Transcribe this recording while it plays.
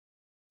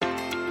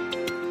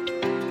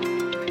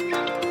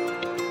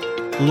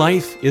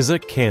Life is a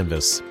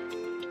canvas.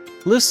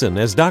 Listen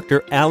as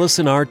Dr.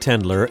 Allison R.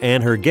 Tendler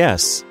and her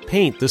guests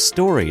paint the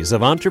stories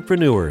of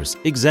entrepreneurs,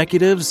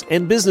 executives,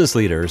 and business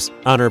leaders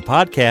on her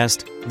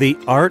podcast, The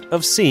Art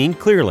of Seeing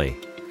Clearly.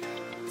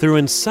 Through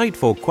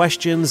insightful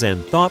questions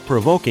and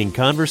thought-provoking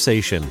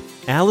conversation,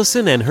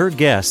 Allison and her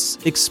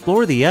guests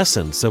explore the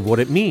essence of what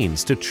it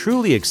means to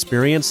truly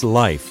experience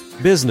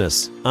life,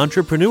 business,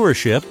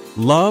 entrepreneurship,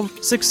 love,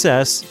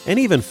 success, and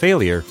even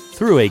failure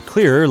through a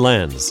clearer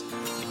lens.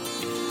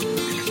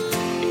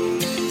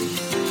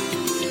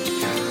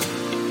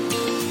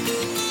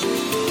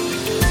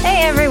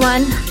 Hey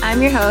everyone,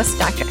 I'm your host,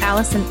 Dr.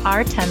 Allison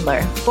R.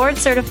 Tendler,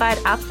 board-certified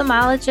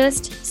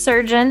ophthalmologist,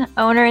 surgeon,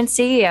 owner, and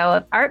CEO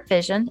of Art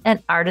Vision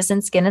and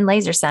Artisan Skin and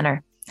Laser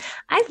Center.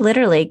 I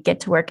literally get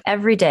to work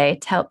every day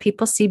to help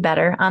people see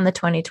better on the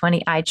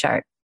 20/20 eye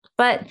chart.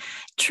 But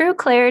true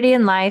clarity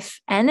in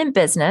life and in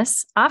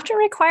business often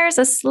requires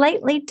a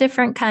slightly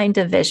different kind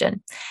of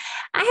vision.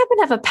 I happen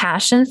to have a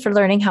passion for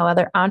learning how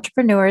other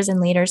entrepreneurs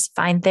and leaders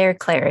find their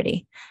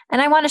clarity,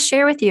 and I want to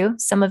share with you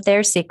some of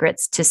their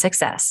secrets to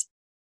success.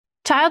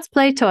 Child's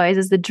Play Toys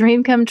is the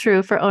dream come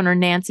true for owner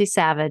Nancy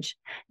Savage.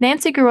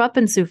 Nancy grew up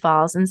in Sioux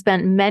Falls and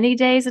spent many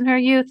days in her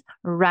youth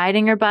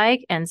riding her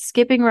bike and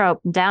skipping rope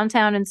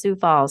downtown in Sioux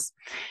Falls.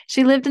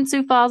 She lived in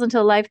Sioux Falls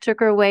until life took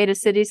her away to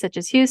cities such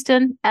as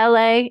Houston,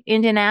 LA,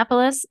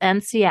 Indianapolis,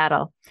 and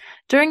Seattle.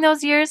 During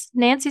those years,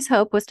 Nancy's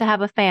hope was to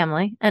have a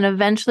family and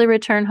eventually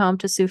return home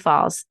to Sioux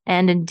Falls.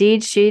 And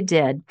indeed she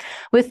did.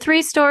 With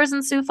 3 stores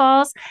in Sioux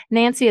Falls,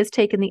 Nancy has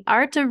taken the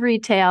art of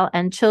retail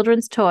and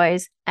children's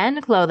toys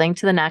and clothing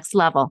to the next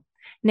level.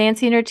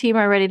 Nancy and her team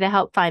are ready to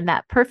help find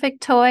that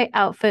perfect toy,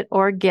 outfit,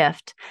 or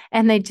gift.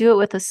 And they do it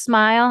with a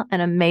smile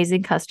and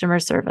amazing customer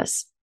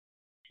service.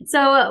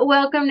 So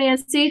welcome,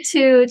 Nancy,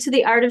 to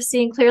the Art of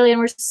Seeing Clearly. And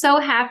we're so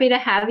happy to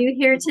have you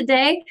here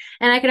today.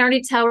 And I can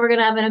already tell we're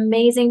going to have an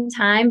amazing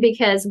time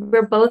because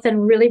we're both in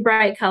really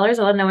bright colors,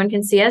 although no one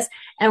can see us.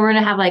 And we're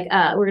going to have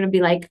we're going to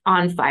be like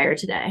on fire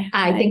today.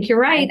 I think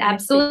you're right.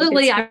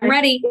 Absolutely. I'm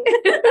ready.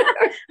 All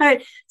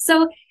right.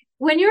 So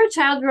when you're a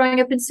child growing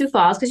up in Sioux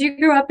Falls, because you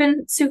grew up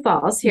in Sioux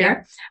Falls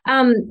here,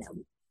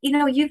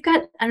 you've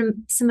got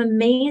some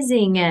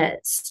amazing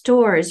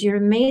stores. You're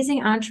an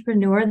amazing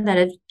entrepreneur that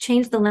have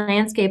changed the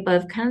landscape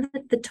of kind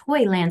of the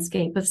toy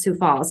landscape of Sioux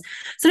Falls.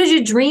 So did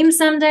you dream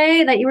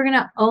someday that you were going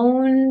to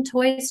own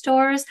toy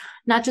stores?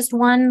 Not just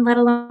one, let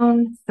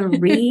alone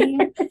 3?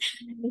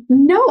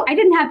 No, I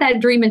didn't have that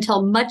dream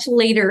until much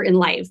later in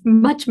life,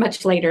 much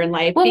later in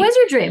life. What was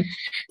your dream?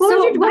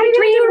 My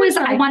dream was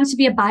I wanted to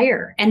be a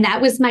buyer, and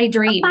that was my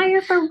dream. A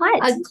buyer for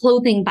what? A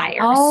clothing buyer.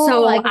 Oh,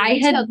 so like I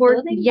had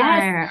worked.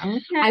 Yes,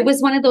 okay. I was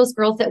one of those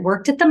girls that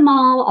worked at the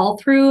mall all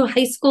through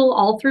high school,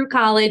 all through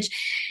college,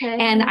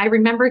 and I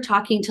remember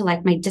talking to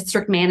my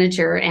district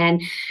manager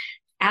and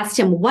asked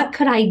him, what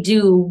could I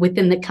do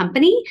within the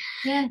company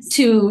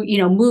to,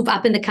 move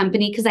up in the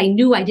company? Because I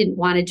knew I didn't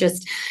want to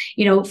just,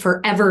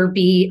 forever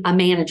be a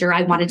manager.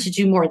 I wanted to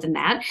do more than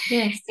that.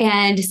 Yes.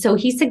 And so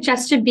he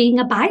suggested being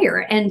a buyer.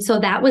 And so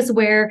that was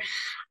where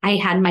I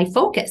had my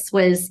focus,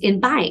 was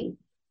in buying.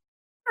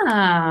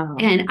 Oh.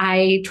 And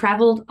I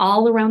traveled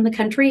all around the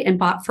country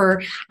and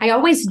I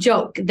always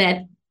joke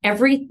that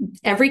every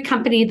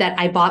company that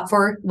I bought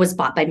for was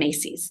bought by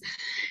Macy's.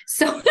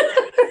 So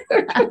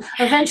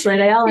eventually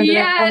they all ended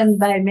up owned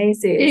by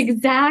Macy's.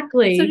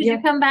 Exactly. So did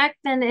you come back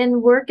then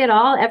and work at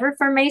all ever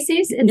for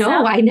Macy's?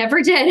 No, I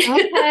never did.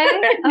 Okay.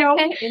 No.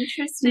 Okay.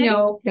 Interesting.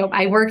 No.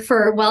 I worked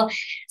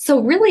so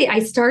really I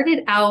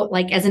started out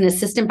as an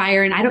assistant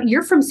buyer, and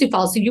you're from Sioux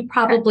Falls, so you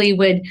probably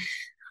would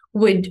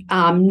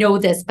know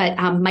this, but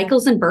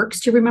Michaels and Burks.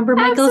 Do you remember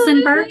Michaels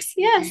and Burks?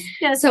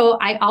 Yes. So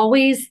I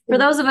always, for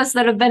those of us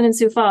that have been in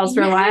Sioux Falls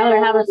for a while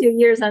or have a few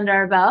years under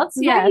our belts.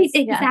 Right,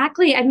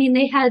 exactly. I mean,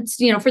 they had,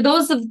 for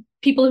those of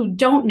people who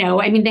don't know,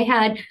 they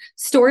had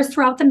stores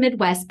throughout the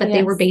Midwest, but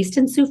they were based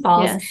in Sioux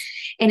Falls,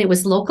 and it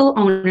was local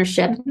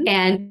ownership. Mm-hmm.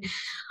 And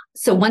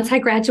so once I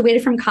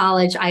graduated from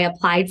college, I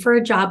applied for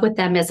a job with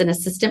them as an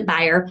assistant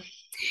buyer.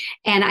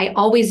 And I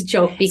always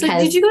joke because... So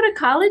did you go to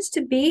college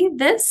to be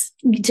this?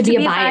 To be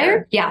a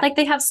buyer? Yeah.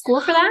 They have school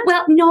for that?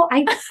 Well, no,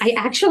 I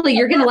actually,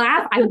 you're going to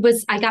laugh.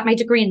 I got my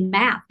degree in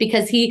math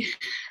because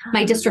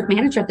my district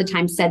manager at the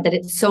time said that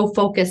it's so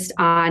focused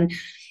on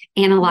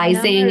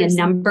analyzing and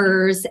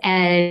numbers.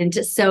 And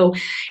so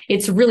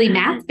it's really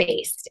math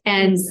based.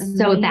 And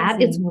so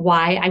that is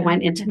why I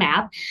went into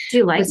math. Do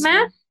you like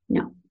math?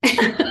 No.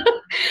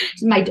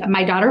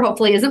 My daughter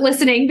hopefully isn't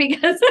listening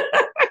because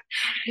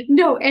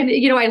no. And,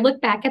 I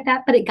look back at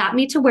that, but it got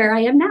me to where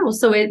I am now.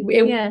 So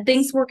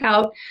things work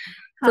out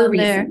for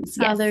reasons.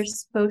 How they're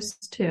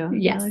supposed to.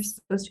 Yes. They're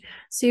supposed to.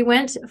 So you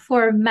went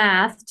for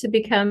math to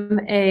become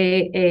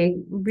a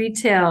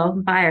retail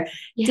buyer.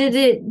 Yes.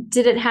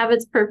 Did it have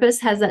its purpose?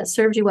 Has that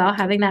served you well,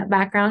 having that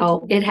background?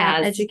 Oh, it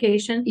has.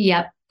 Education?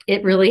 Yep.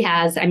 It really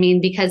has.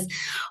 Because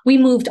we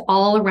moved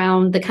all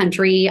around the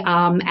country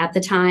at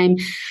the time.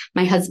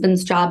 My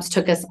husband's jobs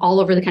took us all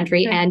over the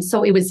country. Okay. And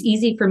so it was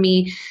easy for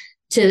me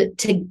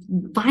to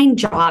find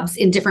jobs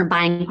in different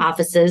buying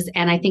offices.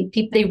 And I think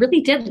they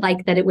really did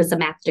like that it was a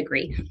math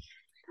degree.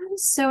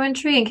 So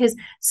intriguing because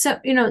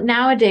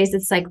nowadays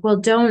it's like, well,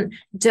 don't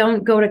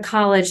go to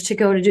college to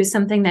go to do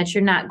something that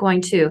you're not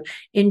going to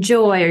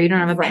enjoy or you don't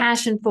have a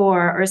passion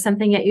for or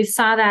something, yet you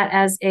saw that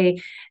as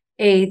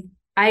a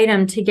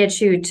item to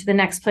get you to the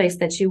next place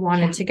that you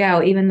wanted to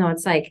go, even though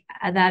it's like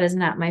that is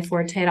not my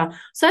forte at all.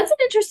 So that's an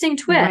interesting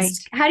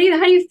twist. Right. How do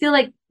you feel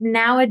like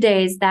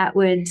nowadays that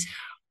would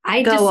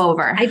go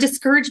over? I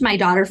discourage my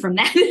daughter from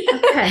that.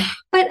 Okay.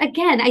 But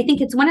again, I think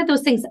it's one of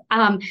those things,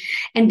 and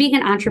being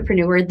an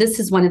entrepreneur, this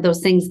is one of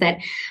those things that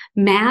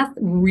math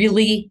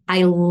really,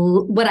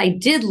 what I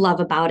did love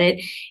about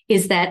it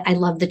is that I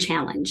love the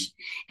challenge.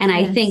 And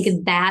I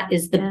think that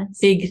is the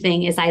big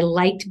thing is I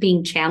liked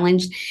being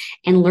challenged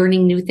and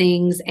learning new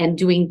things and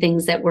doing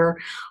things that were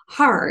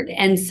hard.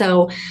 And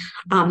so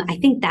I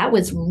think that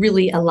was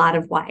really a lot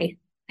of why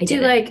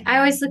I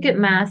always look at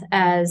math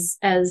as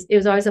it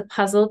was always a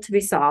puzzle to be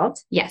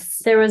solved.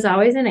 Yes. There was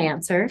always an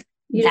answer.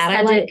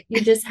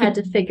 You just had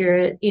to figure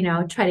it,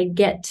 try to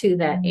get to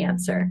that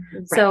answer.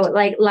 Right. So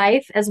like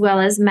life as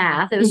well as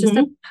math, it was just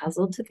a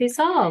puzzle to be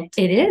solved.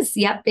 It is.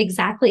 Yep,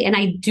 exactly. And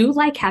I do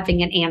like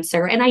having an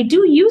answer and I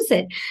do use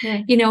it.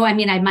 Yeah.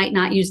 I might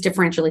not use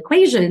differential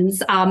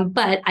equations,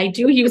 but I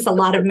do use a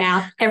lot of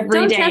math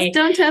every day.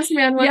 Don't test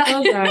me on what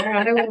those are.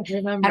 I don't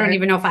remember. I don't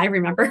even know if I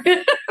remember.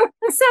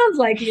 It sounds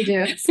like you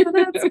do. So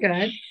that's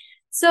good.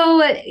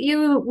 So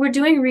you were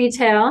doing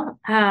retail,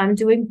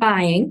 doing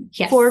buying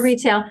for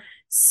retail.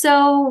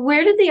 So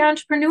where did the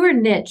entrepreneur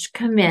niche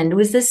come in?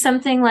 Was this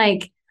something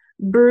like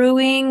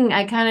brewing?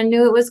 I kind of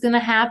knew it was going to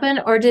happen,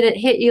 or did it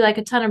hit you like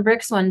a ton of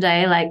bricks one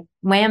day? Like,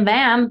 wham,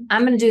 bam,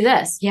 I'm going to do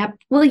this. Yep.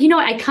 Well,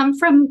 I come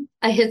from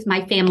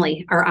my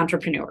family are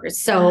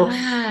entrepreneurs. So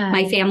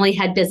my family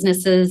had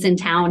businesses in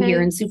town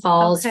here in Sioux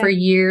Falls for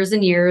years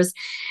and years.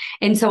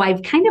 And so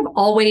I've kind of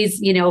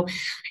always,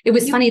 it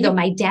was funny though,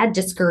 my dad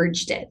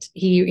discouraged it.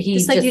 He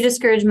just like you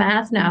discourage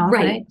math now.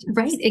 Right.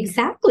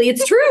 Exactly.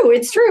 It's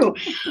true.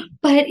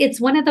 But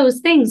it's one of those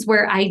things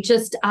where I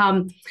just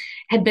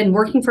had been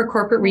working for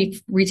corporate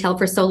retail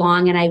for so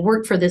long. And I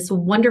worked for this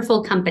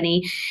wonderful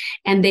company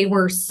and they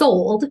were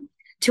sold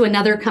to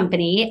another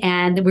company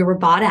and we were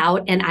bought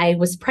out and I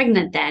was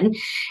pregnant then.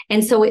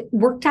 And so it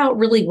worked out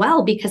really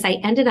well because I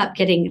ended up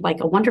getting like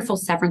a wonderful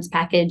severance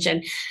package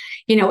and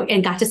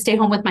got to stay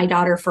home with my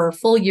daughter for a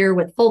full year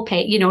with full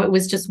pay. It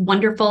was just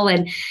wonderful.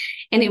 And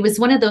it was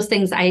one of those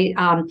things I,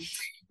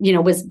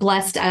 was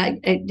blessed.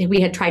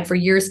 We had tried for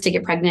years to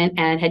get pregnant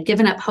and had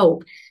given up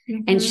hope.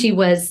 And she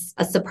was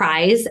a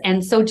surprise.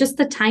 And so just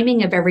the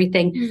timing of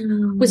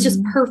everything was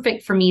just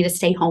perfect for me to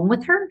stay home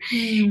with her.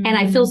 And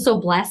I feel so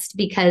blessed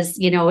because,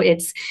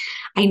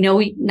 I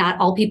know not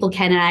all people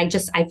can. And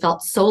I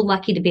felt so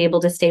lucky to be able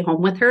to stay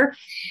home with her.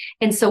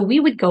 And so we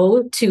would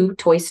go to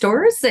toy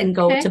stores and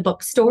go to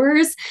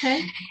bookstores.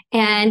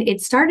 And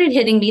it started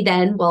hitting me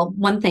then. Well,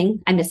 one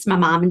thing, I missed my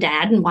mom and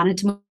dad and wanted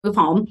to move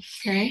home.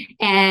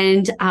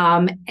 And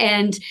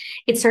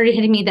it started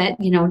hitting me that,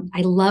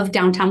 I love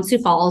downtown Sioux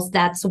Falls.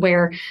 That's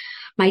where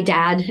my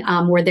dad,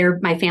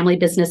 my family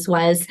business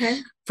was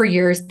for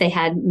years. They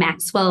had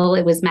Maxwell.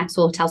 It was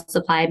Maxwell Hotel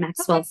Supply,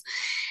 Maxwell's,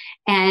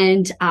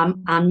 and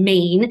on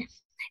Main.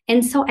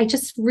 And so I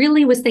just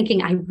really was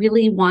thinking, I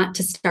really want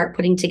to start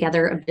putting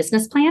together a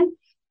business plan.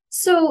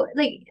 So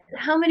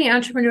how many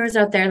entrepreneurs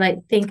out there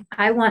think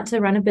I want to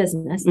run a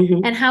business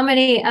and how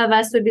many of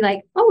us would be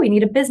like, oh, we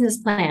need a business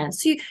plan.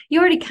 So you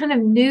already kind of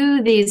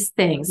knew these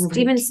things.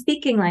 Even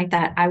speaking like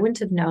that, I wouldn't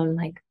have known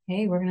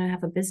hey, we're going to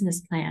have a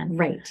business plan.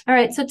 Right. All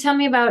right. So tell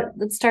me about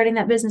starting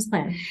that business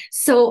plan.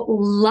 So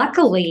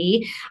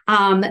luckily,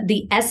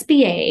 the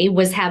SBA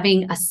was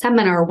having a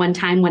seminar one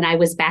time when I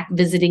was back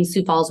visiting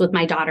Sioux Falls with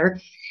my daughter.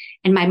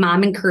 And my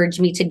mom encouraged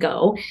me to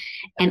go.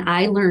 And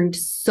I learned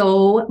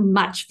so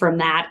much from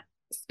that.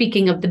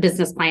 Speaking of the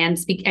business plan,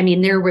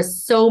 there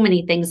was so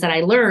many things that I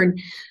learned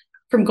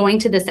from going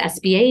to this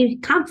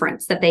SBA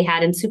conference that they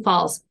had in Sioux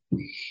Falls.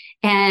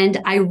 And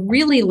I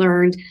really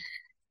learned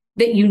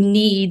that you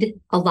need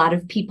a lot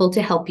of people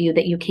to help you,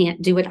 that you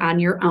can't do it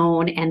on your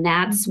own. And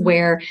that's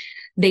where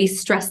they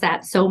stress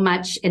that so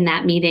much in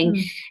that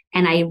meeting.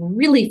 And I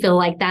really feel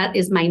like that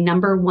is my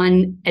number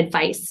one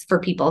advice for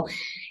people,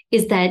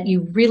 is that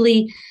you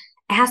really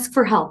ask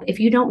for help. If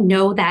you don't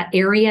know that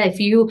area, if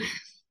you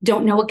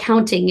don't know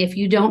accounting, if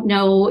you don't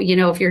know,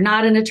 if you're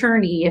not an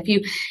attorney, if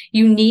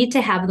you need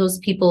to have those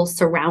people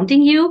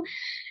surrounding you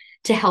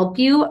to help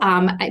you,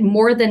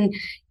 more than,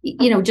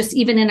 just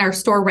even in our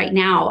store right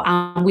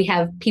now, we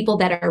have people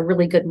that are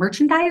really good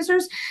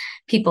merchandisers,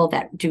 people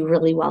that do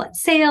really well at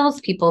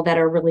sales, people that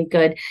are really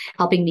good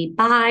helping me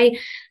buy.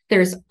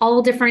 There's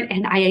all different,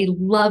 and I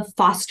love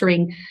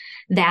fostering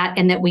that,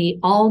 and that we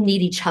all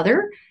need each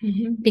other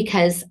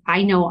because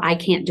I know I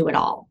can't do it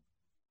all.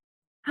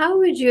 How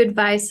would you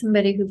advise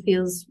somebody who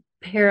feels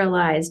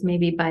paralyzed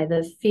maybe by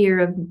the fear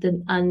of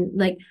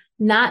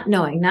not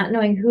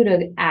knowing who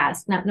to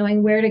ask, not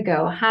knowing where to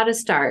go, how to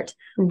start.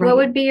 Right. What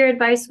would be your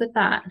advice with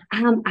that?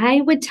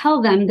 I would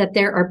tell them that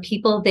there are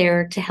people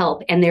there to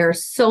help, and there are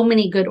so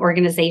many good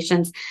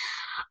organizations.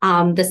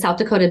 The South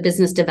Dakota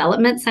Business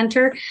Development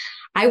Center.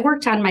 I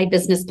worked on my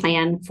business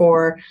plan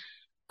for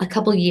a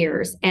couple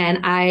years, and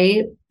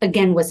I,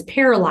 again, was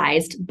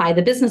paralyzed by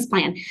the business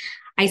plan.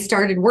 I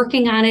started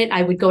working on it.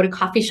 I would go to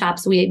coffee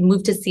shops. We had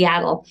moved to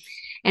Seattle,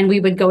 and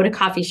we would go to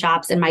coffee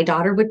shops, and my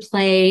daughter would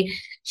play.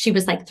 She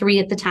was like 3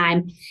 at the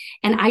time.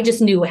 And I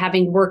just knew,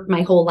 having worked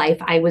my whole life,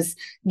 I was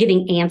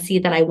getting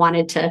antsy that I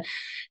wanted to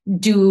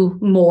do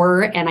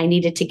more, and I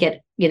needed to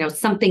get,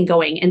 something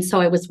going. And so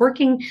I was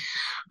working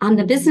on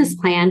the business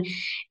plan,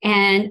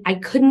 and I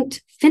couldn't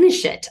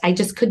finish it. I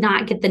just could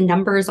not get the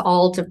numbers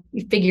all to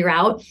figure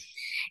out.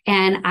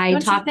 And I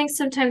Don't you think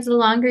sometimes the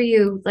longer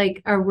you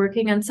are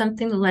working on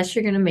something, the less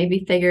you're going to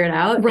maybe figure it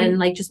out, right,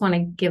 and just want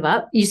to give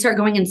up? You start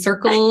going in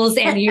circles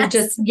and you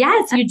just,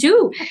 yes, you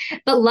do.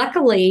 But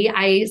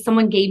luckily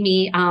someone gave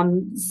me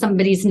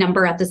somebody's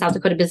number at the South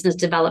Dakota Business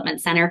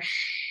Development Center.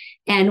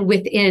 And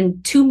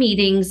within 2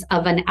 meetings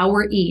of an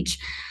hour each,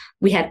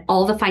 we had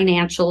all the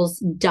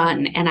financials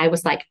done. And I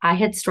was like, I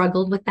had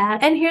struggled with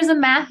that. And here's a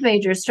math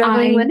major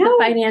struggling with the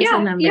financial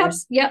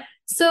numbers. Yep.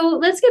 So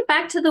let's get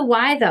back to the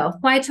why, though.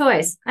 Why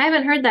toys? I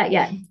haven't heard that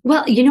yet.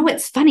 Well,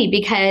 it's funny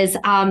because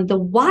the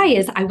why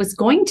is I was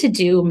going to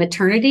do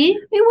maternity.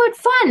 What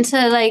fun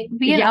to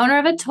be an owner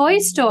of a toy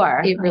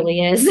store. It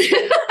really is.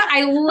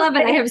 I love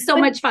it. I have so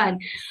much fun.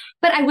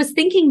 But I was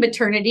thinking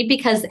maternity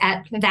because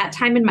at that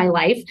time in my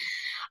life,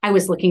 I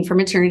was looking for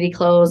maternity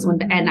clothes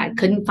and I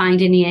couldn't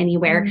find any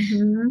anywhere.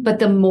 Mm-hmm. But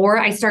the more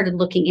I started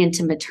looking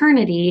into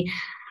maternity,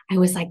 I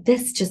was like,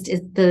 this just is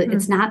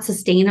it's not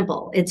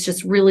sustainable. It's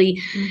just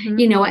really,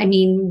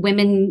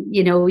 women,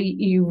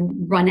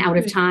 you run out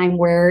of time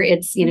where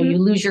it's, you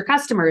lose your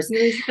customers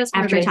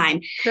after base. Time.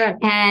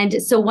 Correct.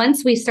 And so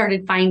once we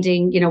started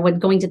finding, when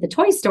going to the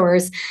toy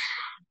stores,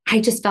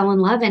 I just fell in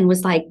love and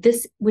was like,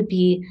 this would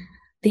be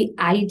the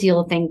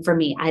ideal thing for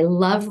me. I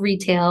love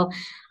retail.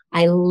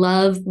 I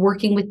love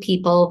working with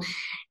people,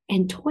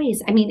 and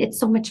toys. I mean, it's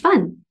so much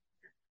fun.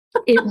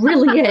 It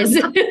really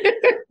is.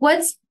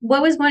 What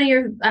was one of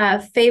your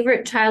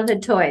favorite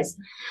childhood toys?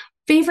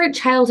 Favorite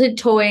childhood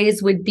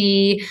toys would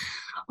be,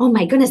 oh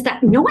my goodness,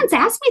 that no one's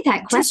asked me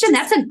that question.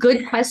 That's a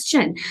good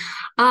question.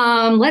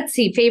 Let's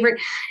see, favorite,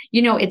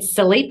 it's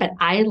silly, but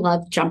I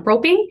love jump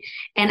roping,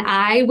 and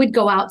I would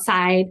go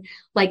outside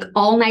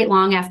all night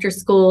long after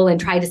school and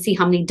try to see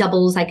how many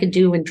doubles I could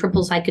do and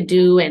triples I could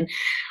do. And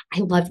I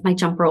loved my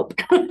jump rope.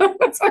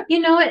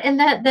 And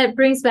that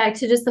brings back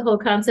to just the whole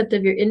concept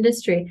of your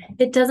industry.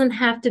 It doesn't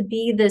have to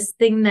be this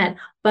thing that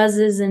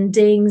buzzes and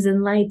dings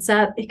and lights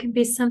up. It can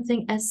be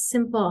something as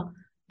simple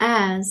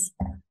as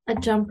a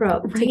jump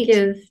rope,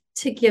 right,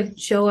 to give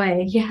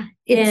joy. Yeah,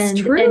 it's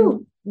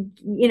true.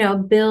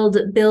 And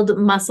build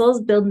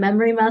muscles, build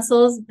memory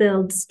muscles,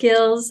 build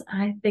skills.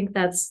 I think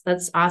that's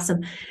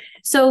awesome.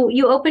 So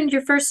you opened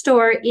your first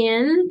store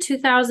in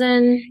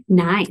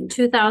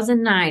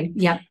 2009.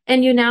 Yep.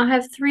 And you now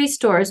have 3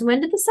 stores.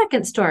 When did the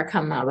second store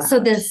come out? So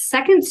the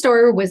second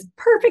store was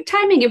perfect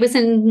timing. It was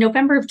in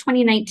November of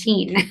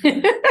 2019.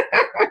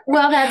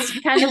 Well, that's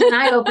kind of when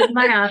I opened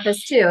my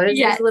office too. It was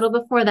just a little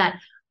before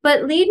that.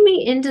 But lead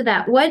me into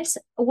that.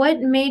 What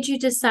made you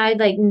decide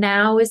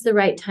now is the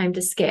right time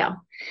to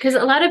scale? Because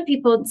a lot of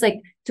people, it's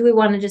do we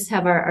want to just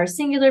have our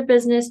singular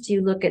business? Do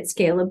you look at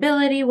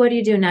scalability? What do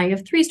you do now? You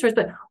have 3 stores,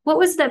 but what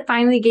was that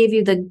finally gave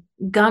you the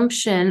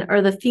gumption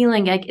or the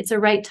feeling it's a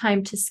right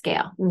time to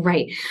scale?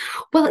 Right.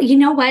 Well, you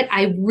know what?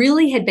 I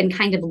really had been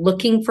kind of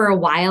looking for a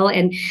while.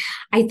 And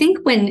I think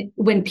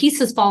when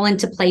pieces fall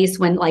into place,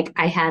 when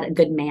I had a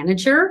good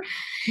manager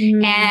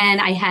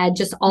and I had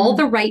just all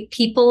the right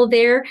people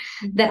there,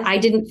 that I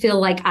didn't feel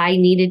like I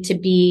needed to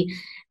be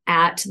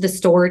at the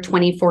store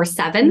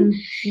 24/7.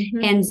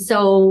 And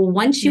so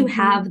once you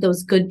have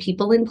those good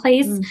people in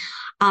place,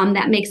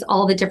 that makes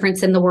all the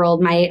difference in the world.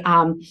 My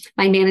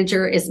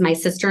manager is my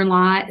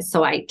sister-in-law,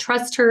 so I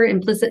trust her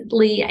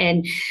implicitly,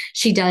 and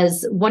she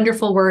does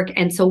wonderful work.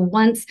 And so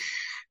once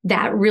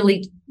that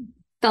really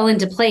fell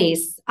into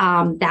place,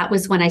 that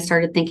was when I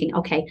started thinking,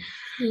 okay,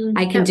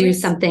 I can do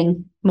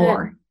something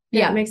more.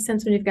 Yeah, it makes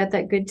sense when you've got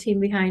that good team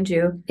behind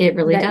you. It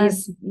really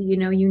does. You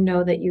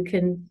know that you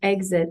can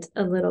exit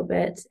a little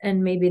bit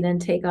and maybe then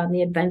take on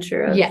the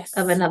adventure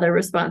of another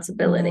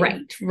responsibility.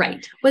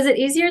 Right. Was it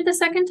easier the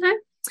second time?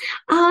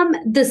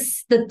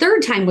 The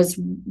third time was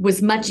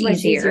much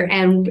easier.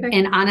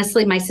 And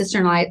honestly, my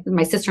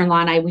sister-in-law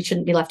and I, we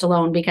shouldn't be left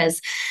alone,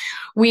 because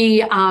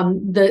we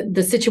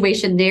the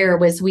situation there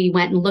was we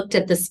went and looked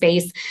at the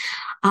space.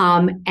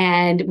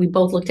 And we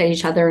both looked at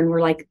each other and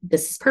we're like,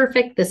 this is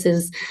perfect. This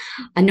is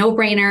a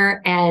no-brainer.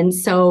 And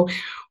so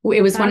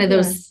it was one of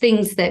those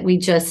things that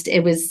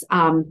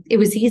it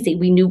was easy.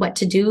 We knew what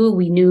to do.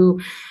 We knew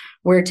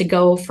where to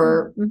go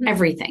for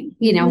everything,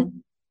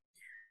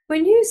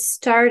 When you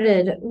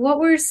started, what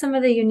were some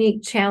of the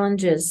unique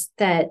challenges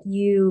that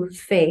you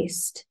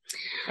faced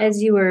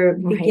as you were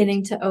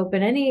beginning to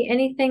open?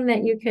 Anything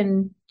that you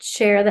can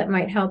share that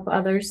might help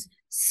others?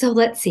 So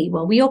let's see.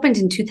 Well, we opened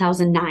in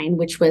 2009,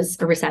 which was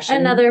a recession.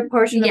 Another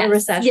portion of a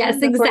recession. Yes,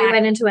 before exactly. you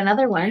went into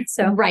another one.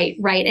 So right.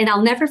 And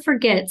I'll never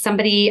forget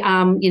somebody,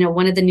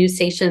 one of the news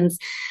stations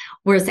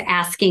was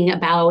asking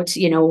about,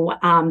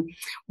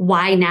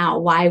 why now?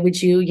 Why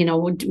would you,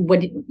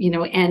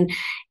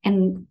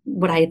 and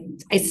what I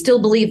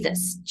still believe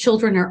this: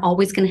 children are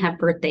always going to have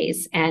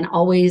birthdays, and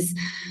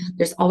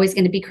there's always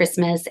going to be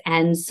Christmas.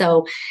 And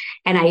so,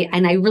 and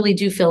I really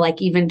do feel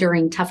like even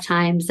during tough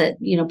times that,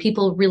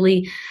 people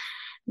really,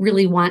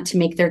 really want to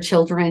make their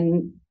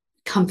children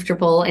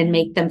comfortable and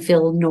make them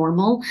feel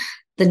normal,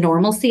 the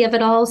normalcy of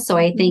it all. So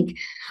I think,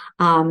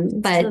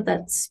 but so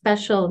that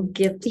special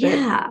gift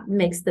that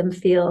makes them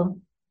feel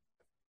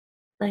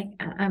like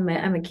I'm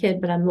a kid,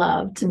 but I'm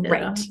loved.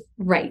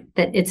 Right.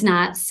 That it's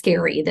not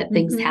scary, that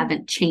things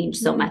haven't changed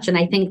so much. And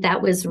I think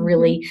that was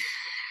really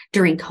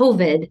during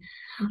COVID,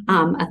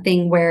 a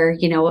thing where,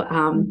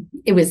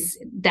 it was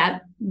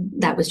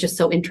that was just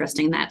so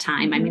interesting that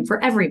time. I mean,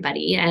 for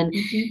everybody,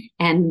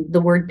 and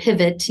the word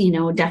pivot,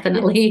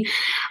 definitely.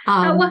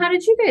 How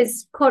did you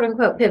guys quote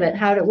unquote pivot?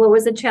 What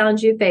was the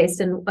challenge you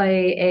faced, and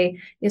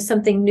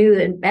something new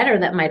and better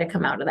that might have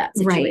come out of that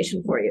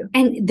situation for you?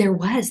 And there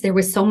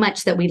was so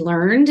much that we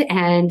learned,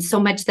 and so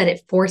much that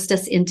it forced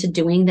us into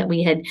doing that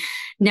we had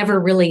never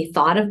really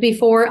thought of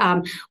before.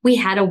 We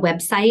had a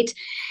website.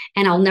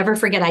 And I'll never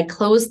forget, I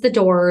closed the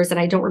doors, and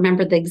I don't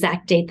remember the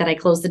exact date that I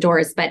closed the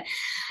doors, but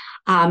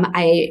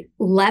I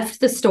left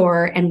the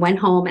store and went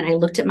home, and I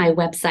looked at my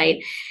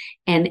website.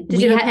 And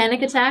did you have a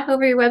panic attack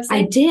over your website?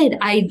 I did.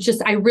 I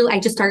just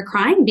started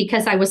crying,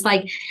 because I was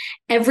like,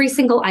 every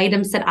single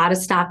item said out of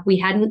stock. We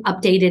hadn't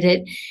updated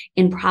it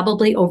in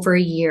probably over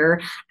a year.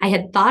 I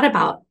had thought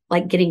about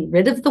like getting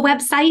rid of the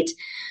website.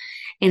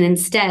 And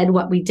instead,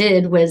 what we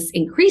did was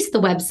increase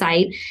the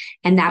website,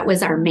 and that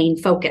was our main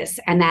focus.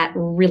 And that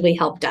really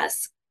helped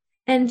us.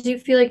 And do you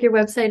feel like your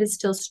website is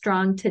still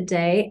strong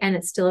today, and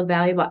it's still a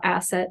valuable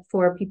asset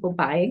for people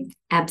buying?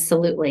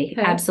 Absolutely.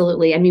 Okay.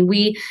 Absolutely. I mean,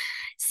 we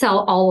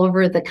sell all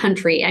over the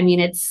country. I mean,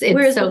 it's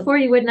whereas before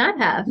you would not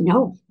have.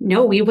 No,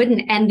 we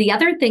wouldn't. And the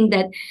other thing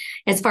that,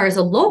 as far as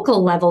a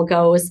local level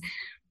goes,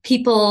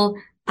 people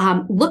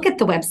look at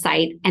the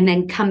website and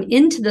then come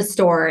into the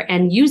store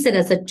and use it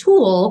as a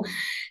tool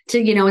to,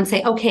 and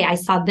say, okay, I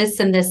saw this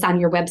and this on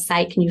your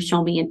website. Can you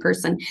show me in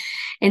person?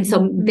 And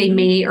so they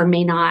may or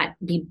may not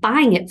be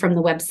buying it from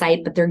the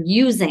website, but they're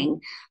using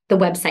the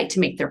website to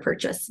make their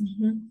purchase.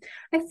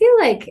 I feel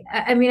like,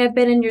 I mean, I've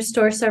been in your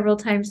store several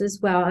times as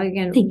well.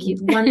 Again, thank you.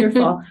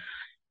 Wonderful.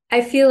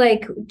 I feel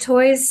like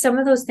toys, some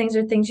of those things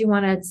are things you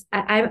want to,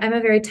 I'm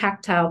a very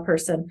tactile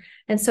person.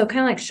 And so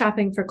kind of like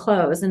shopping for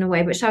clothes in a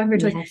way, but shopping for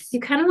toys, you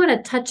kind of want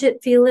to touch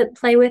it, feel it,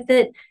 play with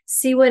it,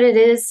 see what it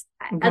is.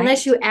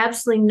 Unless you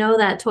absolutely know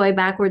that toy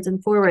backwards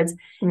and forwards.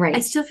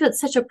 I still feel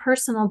it's such a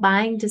personal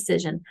buying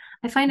decision.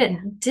 I find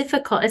it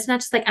difficult. It's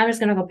not just like, I'm just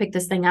going to go pick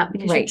this thing up,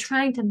 because you're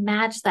trying to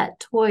match that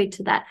toy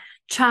to that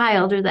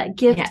child or that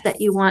gift that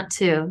you want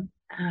to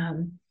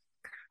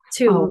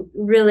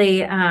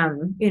really,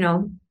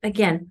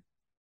 again,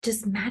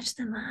 just match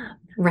them up.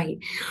 Right.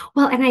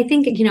 Well, and I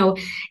think,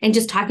 and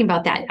just talking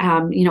about that,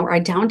 our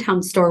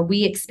downtown store,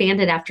 we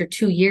expanded after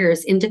 2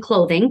 years into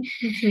clothing.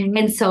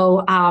 And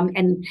so,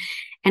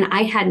 and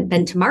I hadn't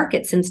been to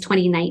market since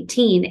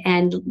 2019,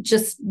 and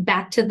just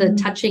back to the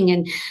touching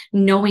and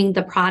knowing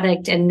the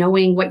product and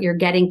knowing what you're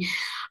getting,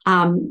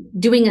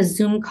 doing a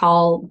Zoom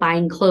call,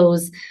 buying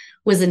clothes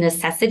was a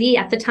necessity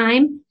at the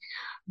time.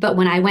 But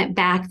when I went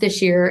back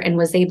this year and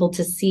was able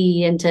to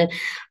see and to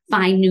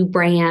find new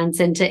brands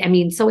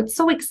so it's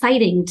so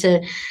exciting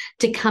to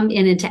come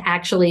in and to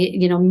actually,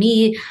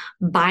 me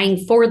buying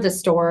for the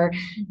store,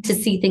 to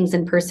see things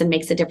in person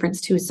makes a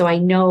difference too. So I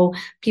know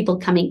people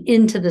coming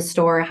into the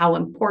store, how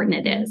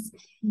important it is.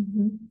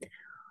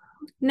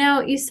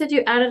 Now, you said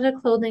you added a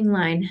clothing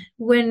line.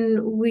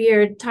 When we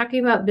are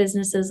talking about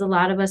businesses, a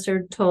lot of us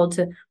are told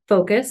to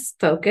focus.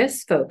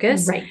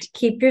 Right.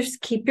 Keep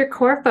your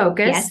core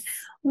focus. Yes.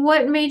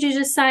 What made you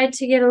decide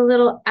to get a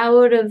little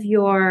out of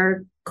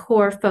your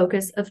core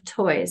focus of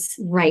toys?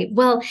 Right.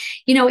 Well,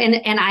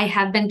 and I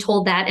have been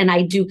told that, and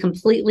I do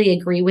completely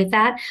agree with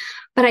that,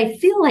 but I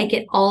feel like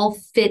it all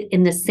fit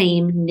in the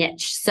same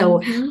niche.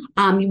 So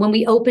when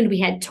we opened, we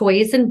had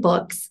toys and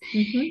books,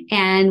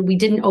 and we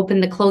didn't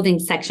open the clothing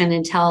section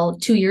until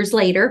 2 years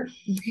later.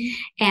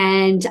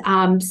 And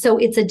so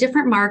it's a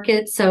different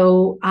market.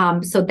 So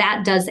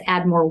that does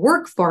add more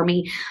work for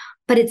me,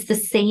 but it's the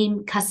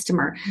same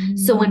customer.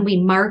 So when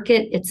we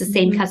market, it's the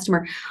same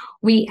customer.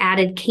 We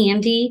added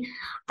candy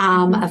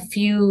a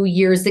few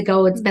years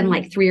ago. It's been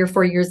like 3 or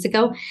 4 years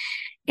ago.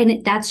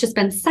 And that's just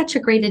been such a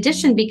great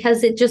addition,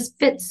 because it just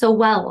fits so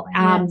well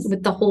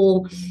with the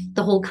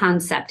whole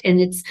concept. And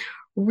it's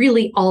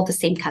really all the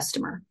same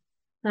customer.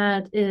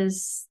 That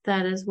is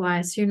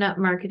why. So you're not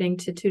marketing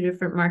to two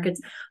different markets.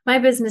 My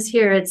business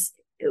here,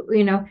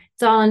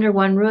 it's all under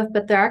one roof,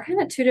 but there are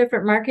kind of two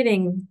different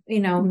marketing,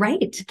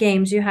 Right.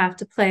 games you have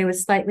to play with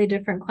slightly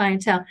different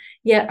clientele.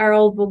 Yet our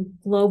old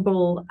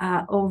global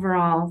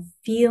overall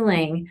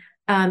feeling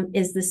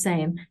is the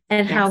same,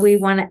 and how we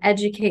want to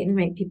educate and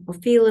make people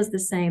feel is the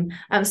same.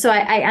 So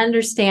I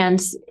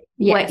understand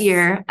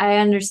I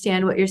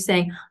understand what you're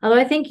saying. Although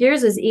I think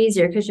yours is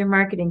easier because your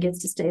marketing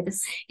gets to stay the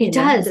same. It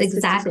does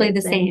exactly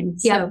the same.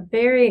 So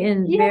very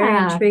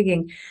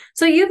intriguing.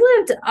 So you've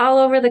lived all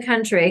over the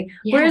country.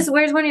 Yeah.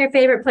 Where's one of your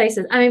favorite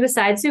places? I mean,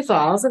 besides Sioux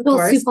Falls, of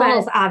course. Sioux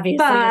Falls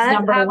obviously is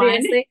number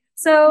one.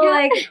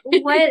 So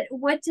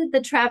what did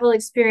the travel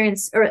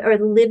experience or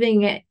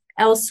living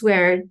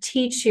elsewhere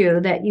teach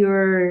you that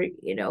you're,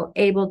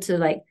 able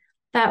to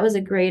that was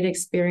a great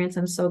experience.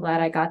 I'm so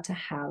glad I got to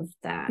have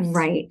that.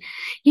 Right.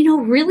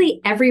 Really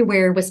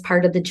everywhere was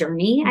part of the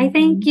journey, I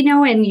think,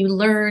 and you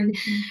learn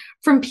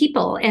from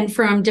people and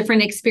from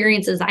different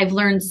experiences. I've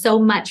learned so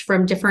much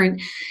from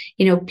different,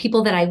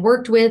 people that I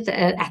worked with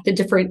at the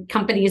different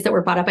companies that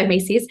were bought up by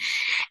Macy's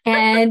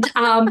and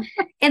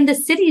the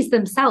cities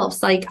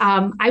themselves.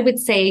 I would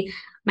say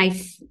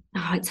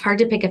it's hard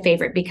to pick a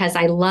favorite because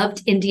I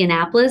loved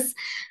Indianapolis.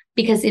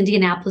 Because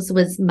Indianapolis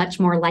was much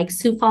more like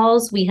Sioux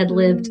Falls. We had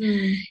lived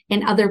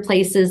in other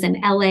places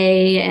in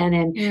LA and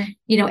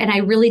and I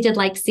really did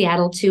like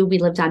Seattle too. We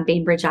lived on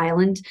Bainbridge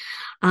Island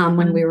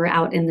when we were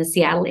out in the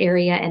Seattle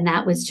area. And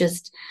that was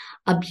just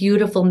a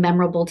beautiful,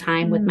 memorable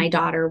time with my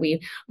daughter.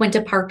 We went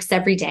to parks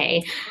every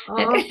day.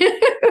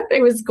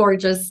 It was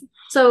gorgeous.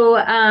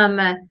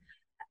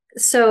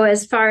 So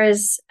as far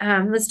as,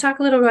 let's talk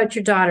a little about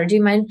your daughter. Do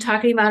you mind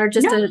talking about her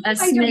just a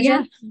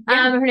smidgen? Yeah.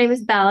 Her name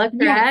is Bella,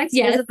 correct?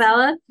 Yes.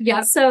 Isabella? Yeah.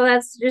 So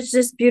it's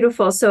just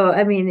beautiful. So,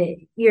 I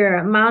mean, you're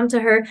a mom to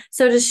her.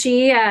 So does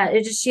she have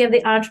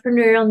the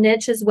entrepreneurial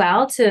niche as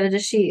well?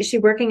 Is she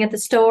working at the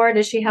store?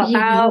 Does she help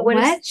out?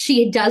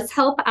 She does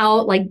help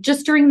out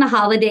just during the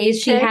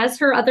holidays. She has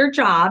her other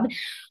job,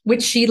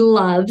 which she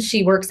loves.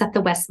 She works at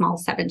the West Mall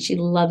 7. She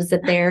loves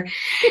it there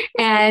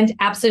and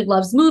absolutely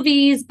loves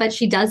movies, but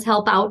she does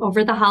help out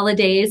over the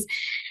holidays.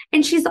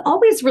 And she's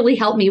always really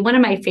helped me. One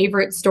of my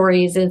favorite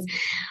stories is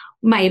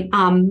my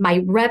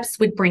reps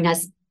would bring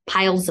us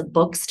piles of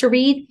books to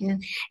read. Yeah.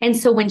 And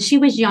so when she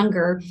was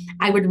younger,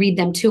 I would read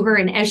them to her.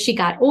 And as she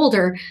got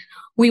older,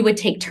 we would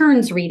take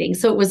turns reading.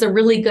 So it was a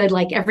really good,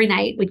 every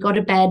night we'd go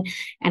to bed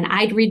and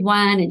I'd read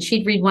one and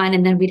she'd read one.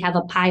 And then we'd have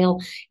a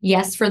pile,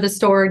 yes, for the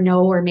store,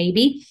 no, or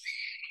maybe.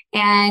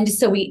 And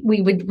so we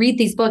would read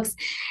these books.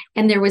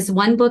 And there was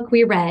one book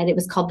we read. It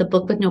was called The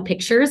Book with No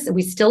Pictures.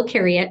 We still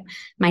carry it,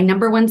 my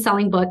number one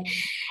selling book.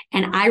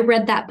 And I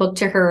read that book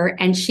to her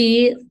and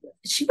she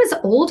was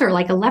older,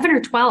 11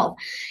 or 12.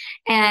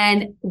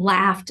 And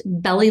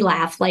belly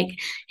laughed,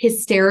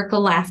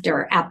 hysterical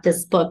laughter at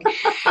this book.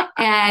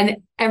 And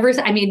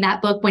that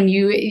book,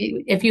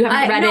 if you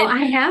haven't read it.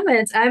 I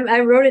haven't. I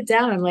wrote it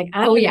down. I'm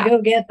I'm going to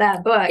go get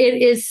that book.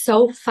 It is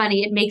so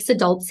funny. It makes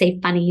adults say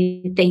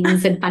funny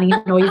things and funny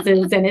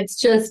noises. And it's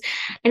just,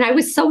 and I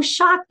was so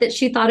shocked that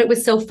she thought it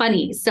was so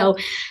funny. So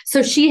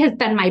she has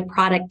been my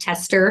product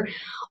tester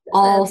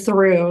all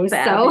through.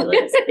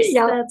 Fabulous. So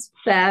yeah, that's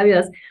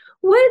fabulous.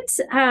 What,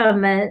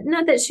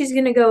 not that she's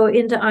going to go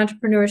into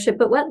entrepreneurship,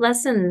 but what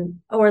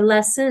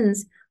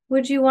lessons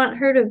would you want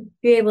her to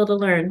be able to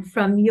learn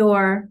from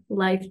your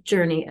life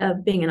journey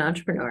of being an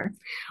entrepreneur?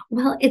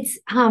 Well, it's,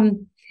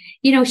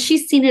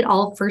 she's seen it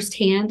all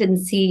firsthand and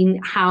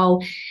seen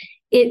how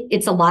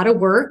it's a lot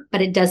of work,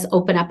 but it does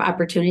open up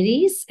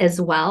opportunities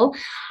as well.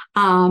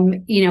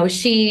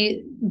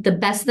 The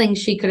best thing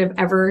she could have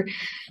ever,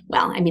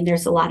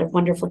 there's a lot of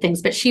wonderful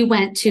things, but she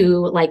went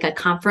to a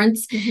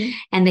conference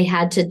and they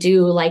had to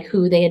do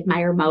who they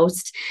admire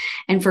most.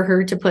 And for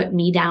her to put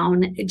me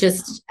down,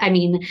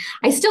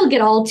 I still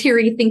get all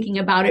teary thinking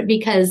about it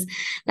because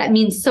that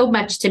means so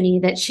much to me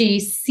that she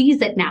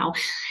sees it now.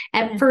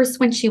 At first,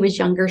 when she was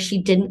younger,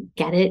 she didn't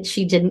get it.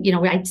 She didn't,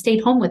 I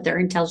stayed home with her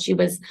until she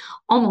was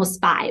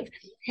almost 5.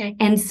 Okay.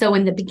 And so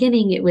in the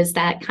beginning, it was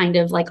that kind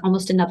of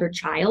almost another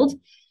child.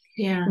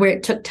 Yeah. Where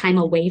it took time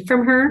away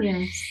from her.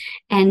 Yes.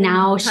 And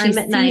now she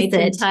sees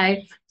it.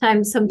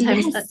 Time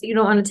sometimes you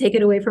don't want to take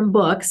it away from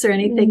books or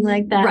anything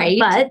like that. Right.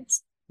 But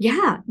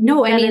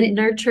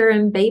nurture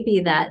and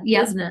baby that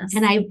business.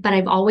 And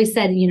I've always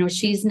said,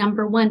 she's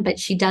number one, but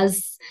she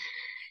does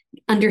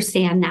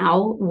understand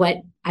now what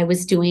I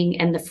was doing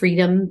and the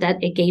freedom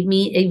that it gave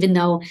me, even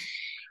though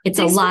it's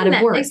a lot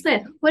of work.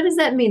 Explain. What does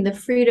that mean? The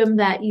freedom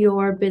that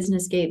your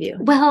business gave you?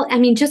 Well,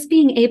 just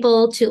being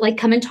able to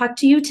come and talk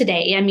to you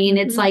today.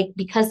 It's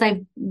because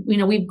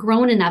we've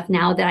grown enough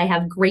now that I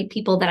have great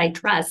people that I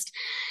trust.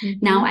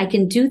 Now I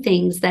can do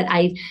things that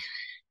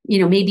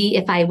maybe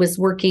if I was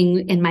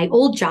working in my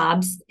old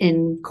jobs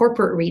in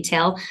corporate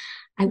retail,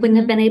 I wouldn't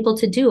have been able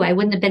to do. I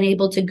wouldn't have been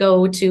able to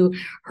go to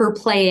her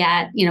play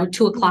at,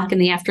 2:00 in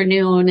the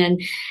afternoon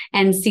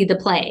and see the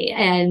play.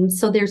 And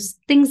so there's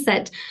things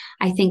that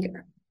I think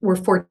we're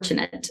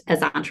fortunate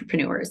as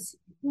entrepreneurs.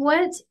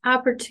 What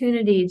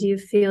opportunity do you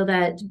feel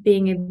that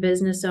being a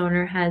business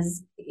owner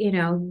has,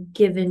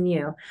 given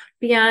you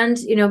beyond,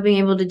 being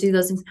able to do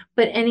those things,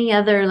 but any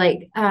other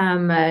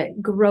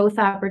growth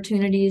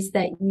opportunities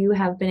that you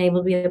have been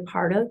able to be a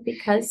part of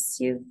because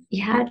you've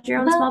had your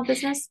own small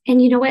business?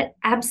 And you know what?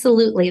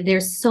 Absolutely.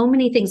 There's so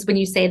many things when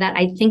you say that.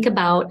 I think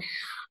about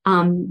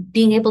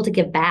being able to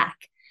give back.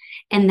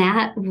 And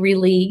that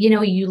really,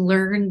 you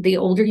learn, the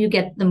older you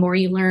get, the more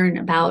you learn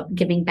about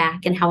giving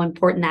back and how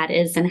important that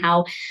is, and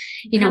how,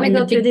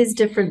 go through these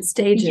different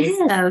stages.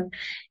 Yes.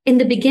 In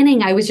the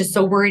beginning, I was just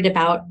so worried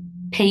about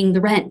paying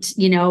the rent,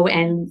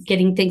 and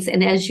getting things.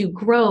 And as you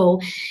grow,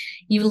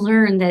 you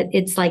learn that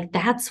it's like,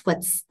 that's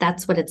what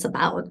it's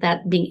about,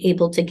 that being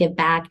able to give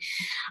back.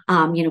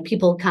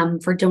 People come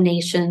for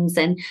donations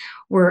and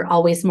we're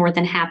always more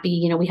than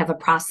happy. We have a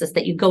process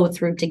that you go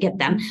through to get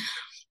them.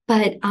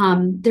 But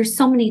there's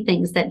so many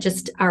things that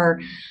just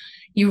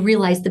you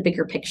realize the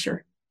bigger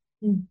picture.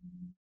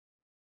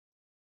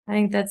 I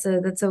think that's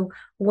a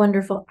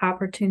wonderful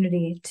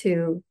opportunity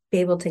to be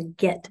able to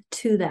get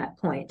to that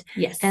point.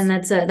 Yes. And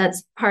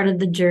that's part of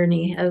the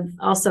journey of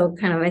also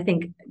kind of, I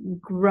think,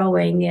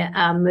 growing,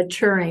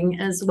 maturing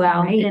as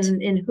well, right,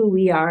 in who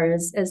we are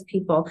as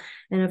people.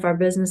 And if our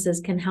businesses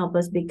can help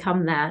us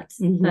become that,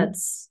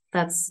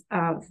 that's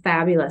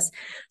fabulous.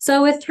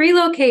 So with 3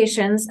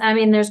 locations,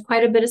 there's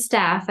quite a bit of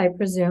staff, I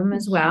presume,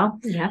 as well.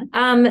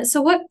 Yeah.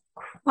 So what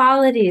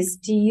qualities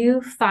do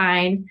you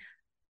find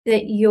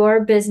that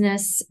your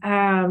business,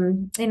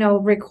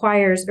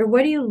 requires, or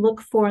what do you look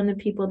for in the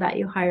people that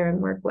you hire and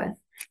work with?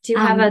 Do you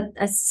have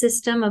a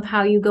system of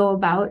how you go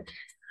about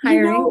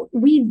hiring?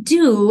 We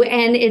do.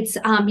 And it's,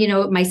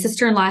 my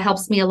sister-in-law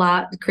helps me a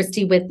lot,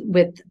 Christy,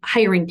 with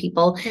hiring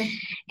people. Okay.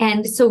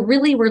 And so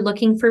really we're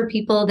looking for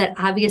people that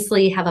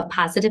obviously have a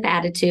positive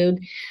attitude.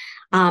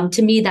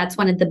 To me, that's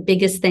one of the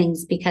biggest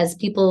things, because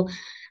people,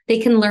 they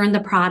can learn the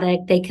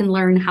product, they can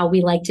learn how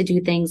we like to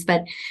do things,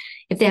 but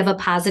if they have a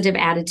positive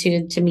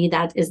attitude, to me,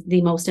 that is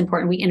the most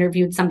important. We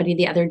interviewed somebody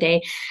the other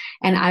day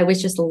and I was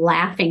just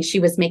laughing. She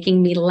was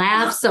making me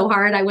laugh so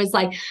hard. I was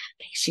like,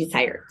 okay, she's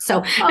hired.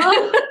 So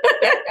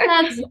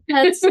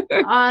that's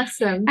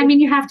awesome.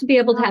 You have to be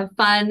able to have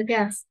fun.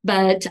 Yes.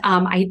 But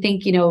I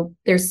think,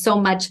 there's so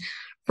much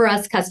for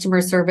us, customer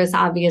service,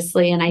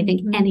 obviously. And I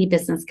think any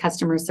business,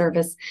 customer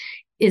service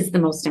is the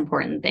most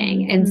important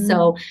thing. And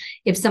so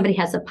if somebody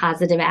has a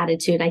positive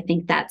attitude, I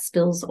think that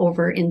spills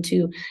over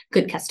into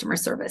good customer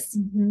service.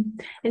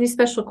 Any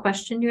special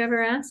question you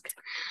ever ask?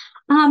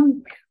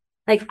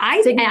 I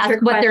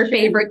ask what their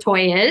favorite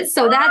toy is.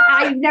 So that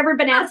I've never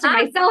been asked it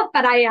myself,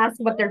 but I ask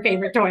what their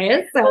favorite toy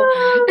is. So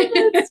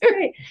that's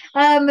great.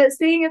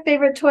 Speaking of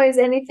favorite toys,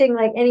 anything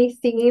like any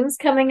themes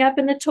coming up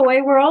in the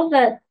toy world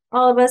that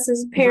all of us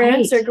as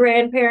parents or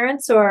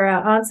grandparents or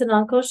aunts and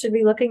uncles should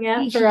be looking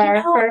at for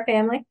our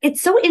family?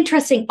 It's so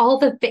interesting.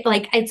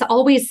 It's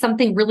always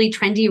something really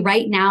trendy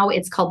right now.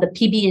 It's called the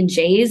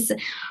PB&Js,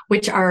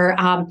 which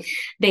are,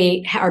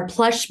 they are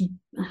plush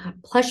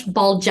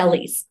ball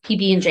jellies,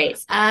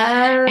 PB&Js.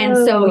 And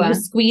so you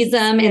squeeze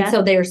them. And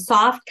so they're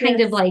soft, kind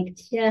of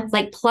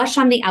like plush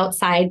on the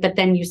outside, but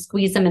then you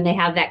squeeze them and they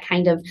have that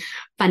kind of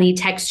funny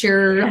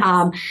texture.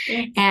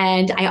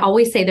 And I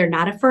always say they're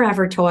not a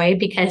forever toy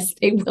because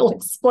they will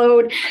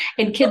explode,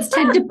 and kids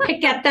tend to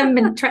pick at them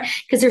and try,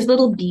 because there's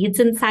little beads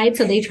inside.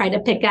 So they try to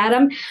pick at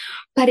them,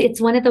 but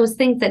it's one of those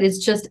things that is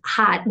just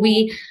hot.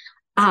 We,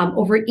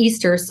 over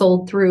Easter,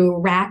 sold through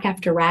rack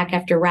after rack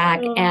after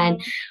rack.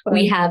 And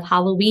we have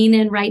Halloween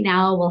in right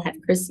now. We'll have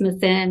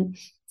Christmas in.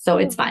 So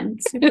it's fun.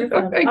 Super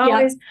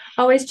fun.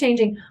 Always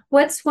changing.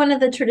 What's one of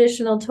the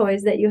traditional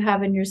toys that you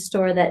have in your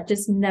store that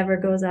just never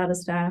goes out of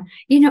style?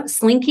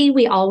 Slinky.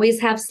 We always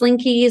have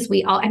Slinkies.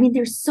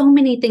 There's so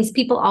many things.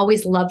 People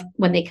always love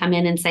when they come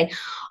in and say,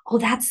 oh,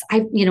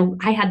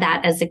 I had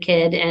that as a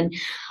kid. And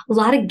a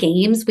lot of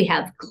games. We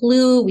have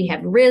Clue, we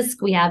have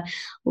Risk, we have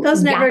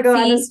those never go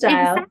out of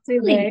style.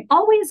 Exactly.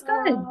 Always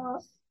good.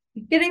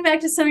 Getting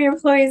back to some of your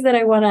employees that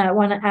I want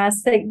to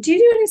ask, do you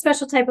do any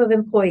special type of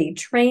employee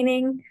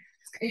training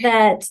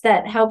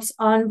that helps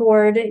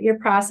onboard your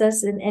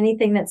process, and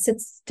anything that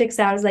sticks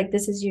out as like,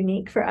 this is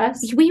unique for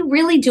us? We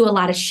really do a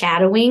lot of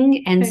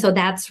shadowing. And so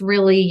that's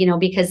really,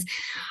 because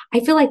I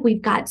feel like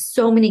we've got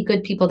so many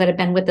good people that have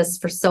been with us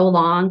for so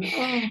long,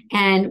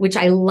 and which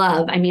I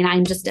love.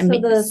 I'm just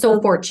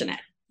so fortunate.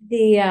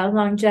 The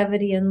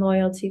longevity and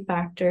loyalty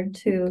factor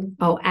too.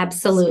 Oh,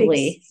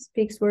 absolutely.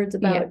 Speaks words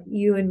about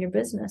you and your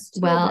business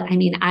too. Well,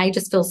 I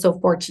just feel so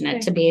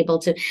fortunate to be able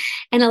to,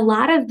 and a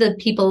lot of the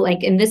people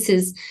and this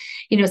is,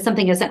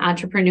 something as an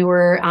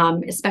entrepreneur,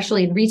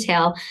 especially in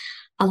retail,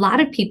 a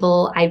lot of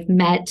people I've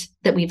met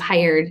that we've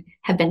hired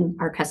have been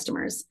our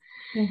customers.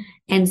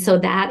 And so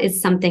that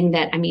is something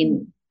that,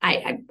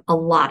 a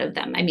lot of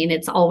them,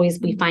 it's always,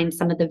 we find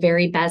some of the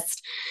very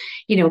best,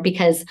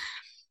 because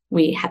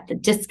we have the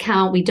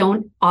discount. We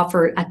don't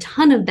offer a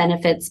ton of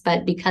benefits,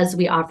 but because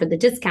we offer the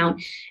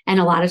discount and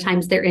a lot of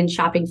times they're in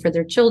shopping for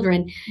their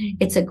children,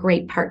 it's a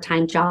great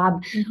part-time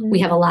job. We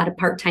have a lot of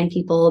part-time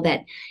people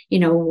that,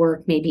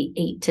 work maybe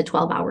 8 to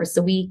 12 hours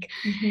a week.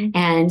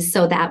 And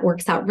so that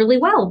works out really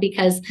well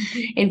because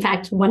in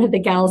fact, one of the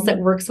gals that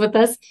works with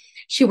us,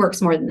 she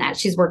works more than that.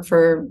 She's worked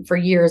for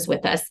years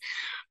with us,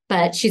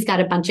 but she's got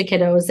a bunch of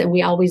kiddos and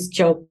we always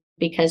joke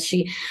because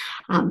she,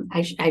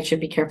 I should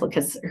be careful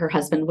because her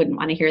husband wouldn't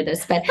want to hear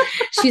this, but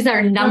she's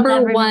our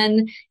number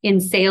one in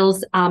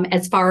sales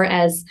as far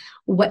as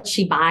what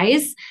she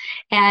buys.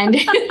 And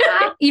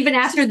even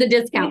after the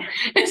discount.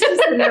 She's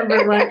the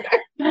number one.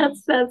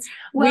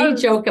 We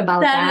joke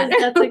about that.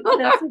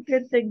 That's a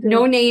good thing.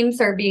 No names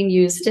are being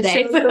used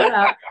today.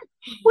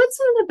 What's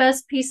one of the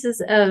best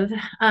pieces of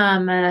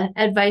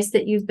advice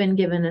that you've been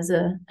given as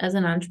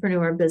an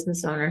entrepreneur,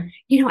 business owner?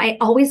 I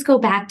always go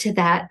back to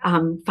that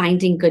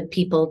finding good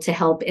people to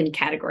help in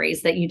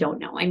categories that you don't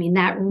know. I mean,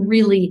 that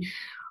really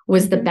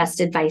was the best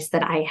advice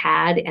that I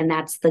had. And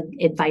that's the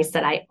advice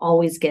that I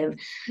always give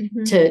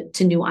to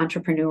new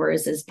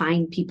entrepreneurs is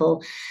find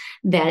people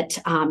that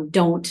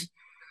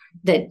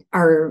that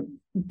are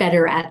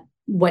better at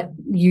what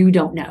you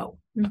don't know.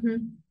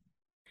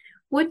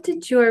 What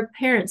did your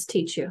parents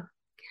teach you?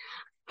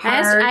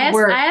 I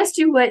asked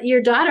you what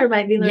your daughter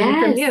might be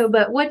learning from you,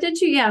 but what did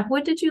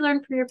you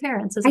learn from your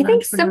parents? I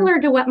think similar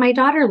to what my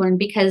daughter learned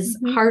because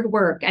hard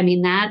work. I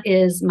mean, that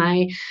is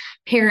my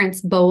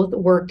parents both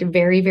worked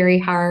very, very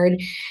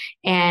hard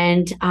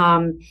and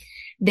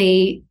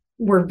they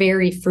were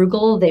very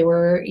frugal. They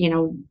were,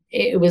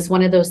 it was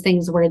one of those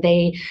things where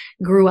they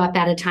grew up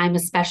at a time,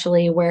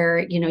 especially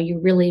where, you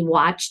really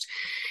watched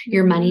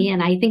your money.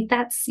 And I think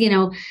that's,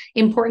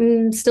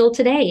 important still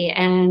today.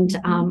 And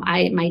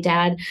my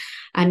dad,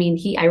 I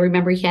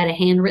remember he had a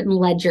handwritten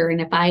ledger. And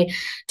if I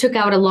took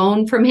out a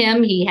loan from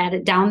him, he had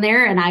it down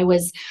there and I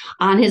was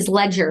on his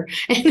ledger.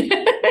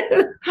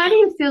 How do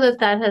you feel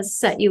that has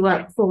set you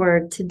up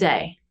for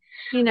today?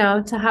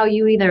 To how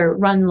you either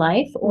run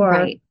life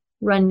or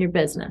run your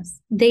business?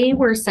 They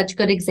were such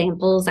good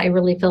examples. I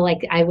really feel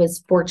like I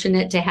was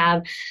fortunate to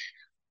have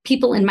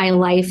people in my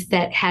life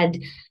that had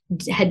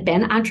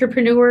been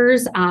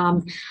entrepreneurs.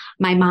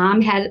 My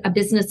mom had a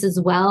business as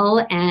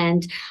well.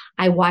 And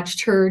I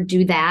watched her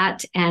do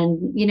that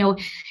and,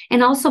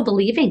 and also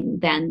believing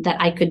then that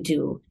I could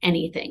do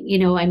anything,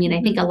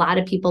 I think a lot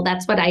of people,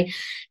 that's what I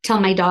tell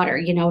my daughter,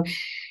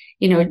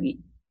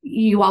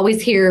 you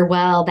always hear,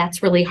 well,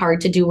 that's really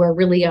hard to do or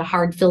really a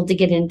hard field to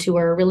get into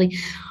or really,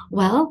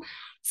 well,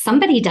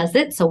 somebody does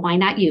it. So why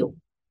not you?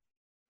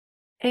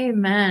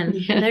 Amen.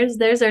 Yeah.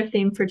 There's our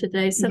theme for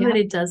today.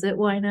 Somebody does it.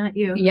 Why not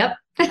you? Yep.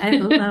 I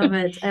love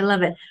it. I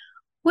love it.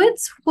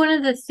 What's one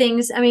of the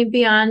things,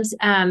 beyond,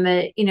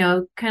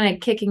 kind of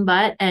kicking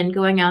butt and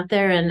going out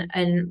there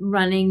and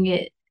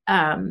running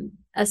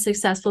a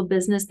successful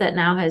business that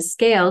now has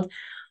scaled,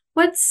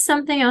 what's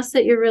something else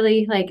that you're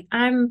really like,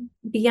 I'm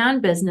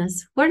beyond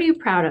business? What are you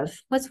proud of?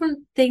 What's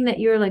one thing that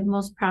you're like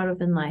most proud of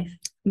in life?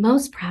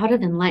 Most proud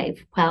of in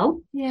life? Well,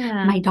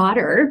 my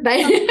daughter, but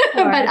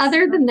but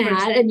other than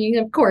that,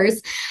 of course,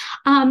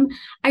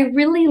 I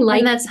really like.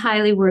 And that's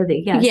highly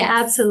worthy. Yes,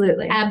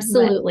 absolutely.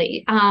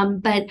 Absolutely.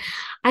 But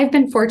I've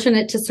been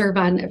fortunate to serve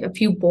on a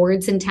few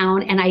boards in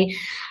town and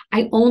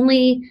I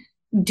only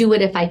do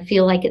it if I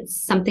feel like it's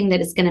something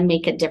that is going to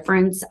make a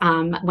difference.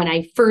 When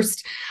I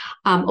first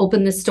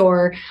opened the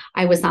store,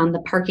 I was on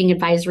the parking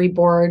advisory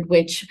board,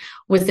 which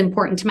was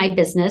important to my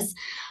business.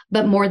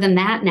 But more than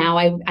that, now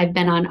I've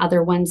been on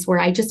other ones where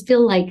I just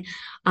feel like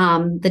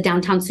the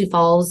Downtown Sioux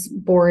Falls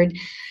board,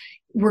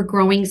 we're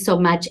growing so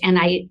much. And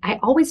I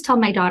always tell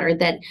my daughter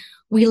that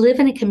we live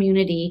in a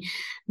community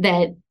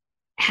that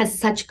has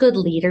such good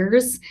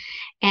leaders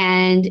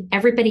and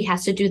everybody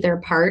has to do their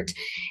part.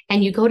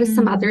 And you go to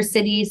some other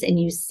cities and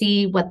you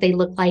see what they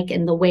look like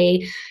and the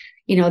way,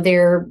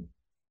 their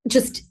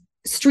just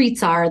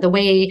streets are, the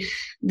way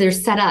they're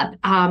set up.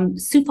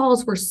 Sioux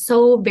Falls, we're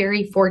so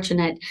very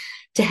fortunate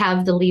to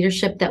have the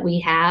leadership that we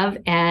have.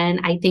 And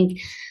I think,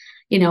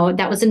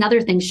 that was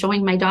another thing,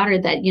 showing my daughter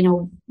that,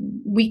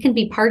 we can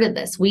be part of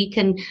this. We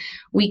can,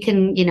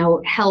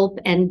 help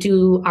and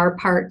do our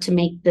part to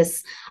make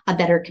this a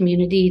better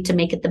community, to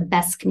make it the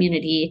best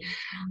community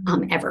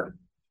ever.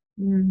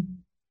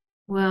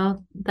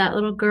 Well, that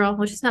little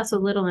girl, she's not so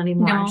little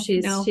anymore. No,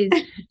 she's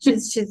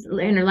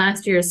in her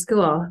last year of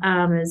school.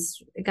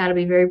 Is got to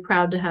be very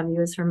proud to have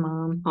you as her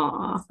mom.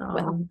 Aw,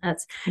 well,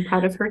 I'm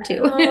proud of her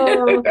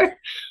too.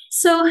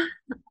 So,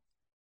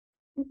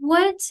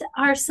 what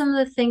are some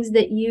of the things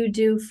that you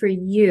do for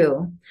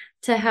you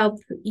to help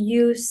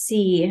you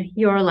see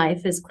your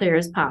life as clear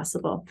as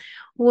possible?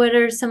 What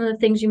are some of the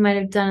things you might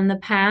have done in the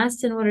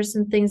past, and what are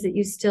some things that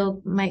you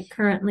still might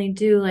currently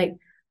do? Like,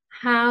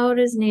 how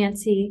does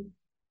Nancy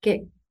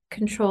get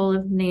control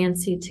of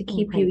Nancy to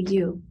keep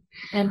you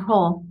and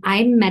whole?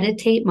 I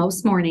meditate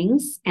most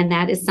mornings, and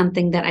that is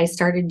something that I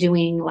started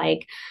doing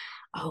like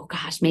oh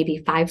gosh, maybe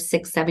 5,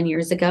 6, 7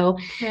 years ago.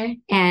 Okay.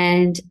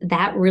 And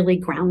that really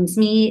grounds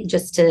me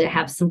just to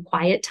have some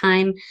quiet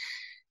time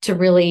to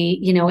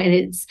really,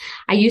 and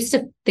I used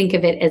to think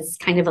of it as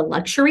kind of a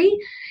luxury.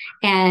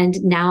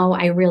 And now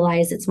I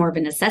realize it's more of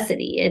a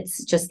necessity.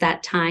 It's just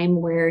that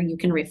time where you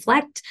can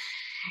reflect.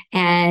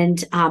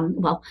 And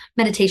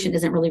meditation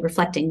isn't really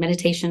reflecting.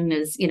 Meditation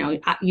is, you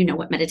know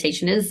what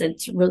meditation is.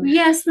 It's really,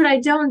 yes, but I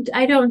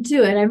don't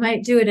do it. I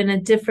might do it in a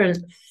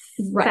different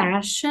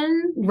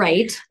fashion.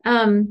 Right.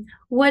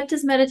 What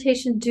does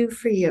meditation do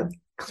for you?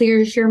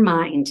 Clears your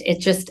mind. It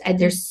just,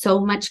 there's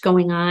so much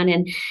going on,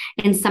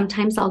 and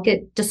sometimes I'll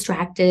get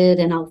distracted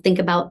and I'll think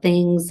about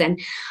things,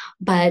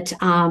 but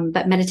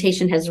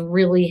meditation has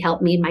really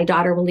helped me. My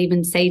daughter will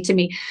even say to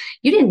me,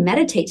 "You didn't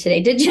meditate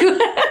today, did you?"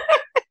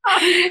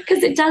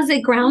 Because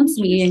it grounds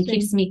me and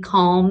keeps me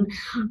calm.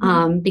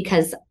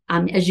 Because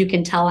as you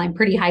can tell, I'm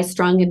pretty high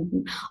strung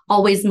and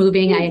always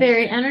moving. You're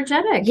very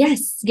energetic.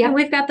 Yes. Yeah. And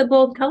we've got the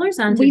bold colors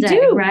on today. We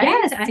do. Right?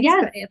 Yes.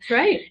 That's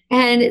right.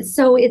 And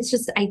so it's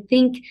just, I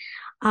think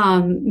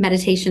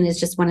meditation is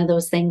just one of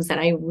those things that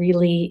I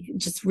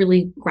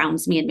really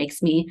grounds me and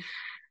makes me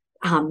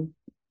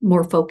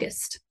more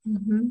focused.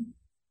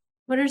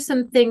 What are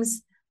some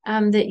things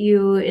that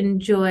you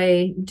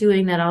enjoy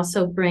doing that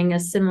also bring a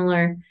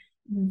similar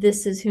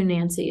 "this is who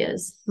Nancy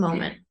is"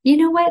 moment? You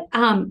know what?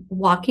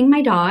 Walking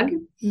my dog.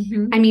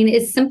 I mean,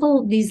 it's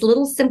simple, these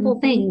little simple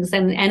things.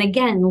 And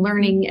again,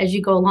 learning as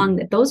you go along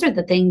that those are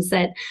the things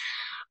that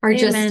are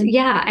just,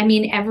 I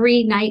mean,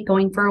 every night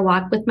going for a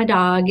walk with my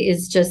dog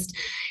is just,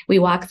 we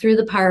walk through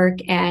the park,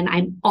 and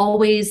I'm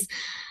always,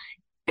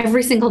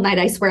 every single night,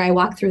 I swear, I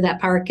walk through that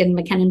park in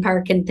McKinnon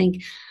Park and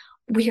think,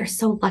 we are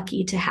so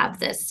lucky to have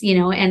this,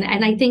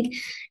 and I think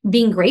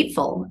being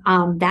grateful,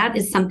 that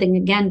is something,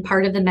 again,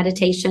 part of the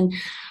meditation,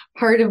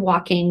 part of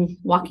walking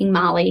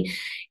Molly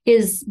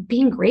is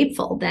being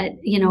grateful that,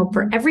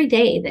 for every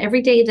day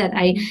that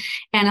I,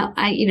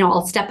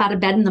 I'll step out of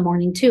bed in the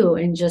morning too,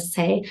 and just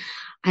say,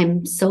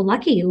 I'm so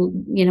lucky,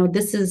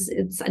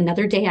 it's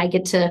another day I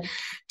get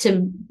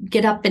to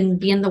get up and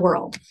be in the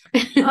world.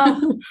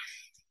 Oh,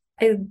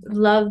 I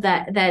love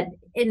that.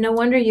 And no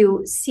wonder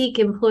you seek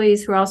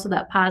employees who are also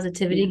that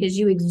positivity, because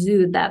you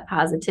exude that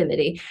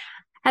positivity.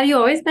 Have you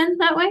always been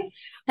that way?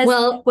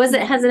 Has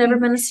it ever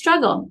been a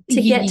struggle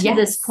to get to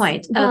this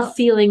point of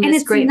feeling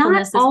this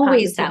gratefulness? It's not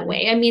always that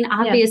way. I mean,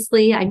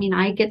 obviously,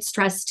 I get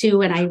stressed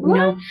too, and I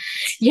know,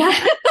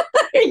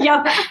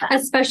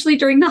 especially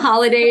during the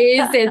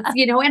holidays. It's,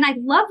 and I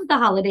love the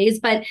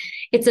holidays, but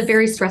it's a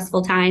very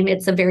stressful time.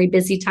 It's a very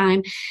busy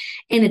time,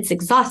 and it's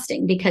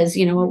exhausting because,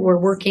 we're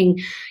working,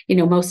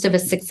 most of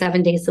us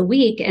 6-7 days a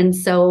week. And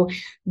so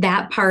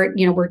that part,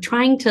 we're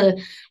trying to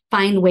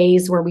find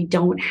ways where we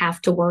don't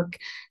have to work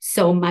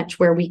so much,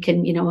 where we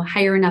can,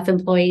 hire enough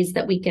employees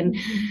that we can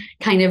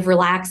kind of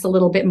relax a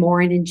little bit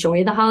more and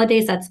enjoy the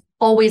holidays. That's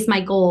always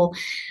my goal.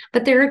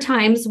 But there are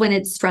times when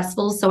it's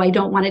stressful. So I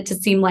don't want it to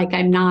seem like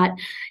I'm not,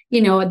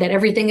 that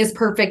everything is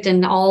perfect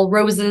and all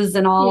roses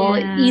and all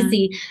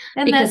easy,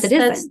 and because it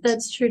isn't.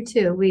 That's true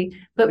too.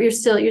 But you're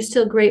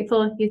still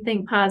grateful. You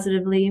think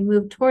positively, you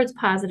move towards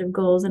positive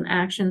goals and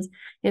actions.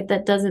 If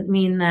that doesn't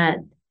mean that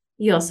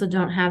you also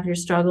don't have your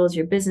struggles,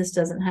 your business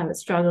doesn't have its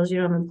struggles, you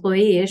don't have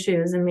employee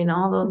issues. I mean,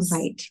 all those,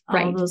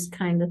 all those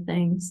kind of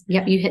things.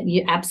 Yep.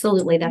 You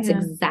absolutely. That's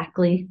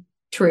exactly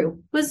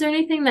true. Was there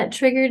anything that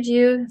triggered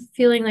you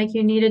feeling like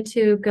you needed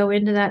to go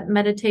into that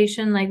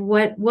meditation? Like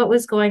what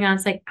was going on?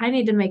 It's like, I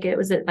need to make it.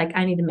 Was it like,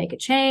 I need to make a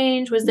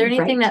change? Was there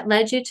anything that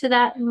led you to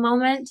that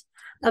moment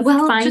of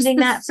finding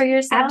that for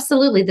yourself?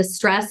 Absolutely. The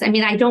stress. I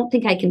mean, I don't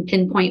think I can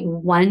pinpoint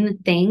one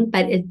thing,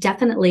 but it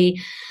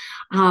definitely,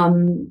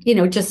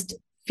 just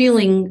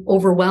feeling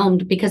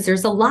overwhelmed because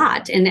there's a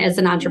lot. And as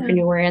an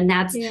entrepreneur, and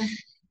that's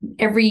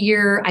every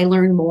year I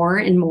learn more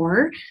and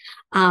more.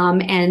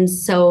 And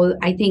so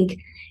I think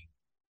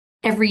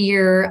every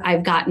year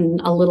I've gotten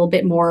a little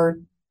bit more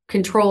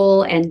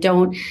control and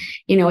don't,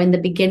 in the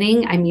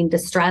beginning, I mean, the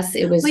stress,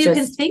 it was you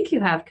can think you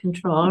have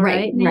control,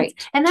 right? Right.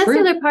 And that's the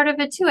other part of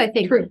it too. I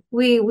think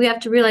we have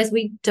to realize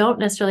we don't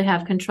necessarily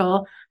have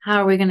control.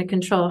 How are we going to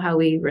control how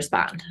we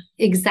respond?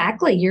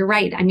 Exactly. You're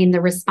right. I mean, the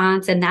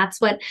response, and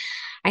that's what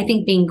I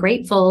think being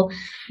grateful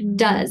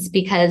does,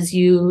 because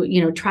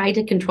you try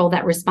to control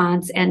that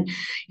response. And,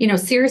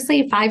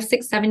 seriously, 5,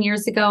 6, 7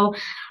 years ago,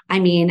 I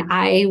mean,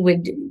 I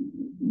would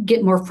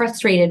get more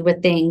frustrated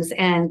with things,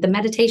 and the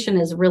meditation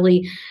has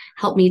really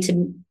helped me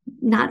to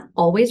not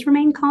always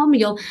remain calm.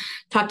 You'll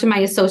talk to my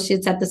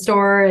associates at the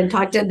store and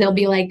they'll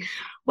be like,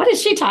 what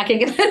is she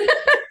talking about?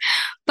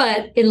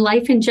 But in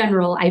life in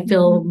general, I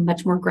feel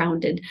much more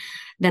grounded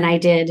than I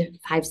did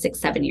 5, 6,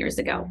 7 years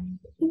ago.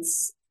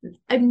 It's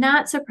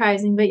not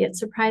surprising, but yet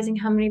surprising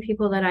how many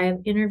people that I have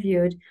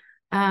interviewed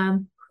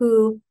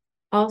who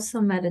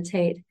also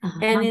meditate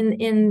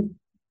and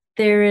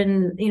they're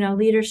in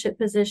leadership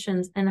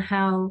positions, and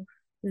how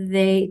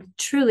they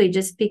truly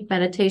just speak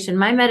meditation.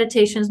 My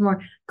meditation is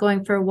more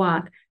going for a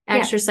walk,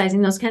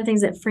 exercising, those kind of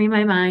things that free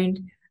my mind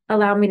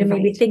allow me to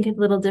maybe think a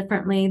little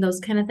differently, those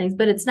kind of things.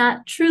 But it's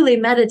not truly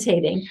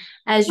meditating,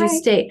 as you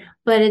state.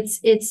 But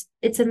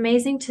it's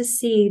amazing to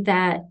see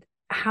that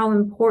how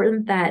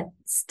important that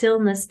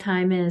stillness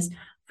time is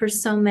for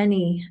so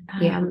many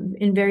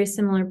in very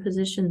similar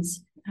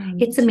positions.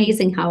 It's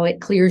amazing how it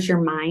clears your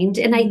mind.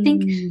 And I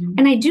think,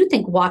 and I do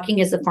think walking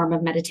is a form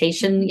of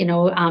meditation,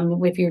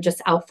 if you're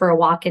just out for a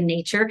walk in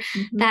nature,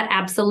 that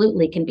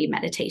absolutely can be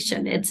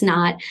meditation. It's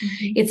not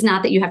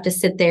that you have to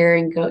sit there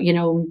and go,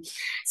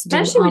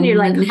 especially when you're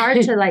like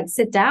hard to like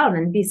sit down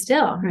and be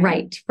still.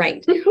 Right.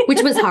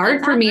 Which was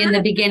hard for me in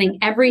the beginning.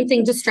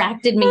 Everything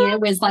distracted me. It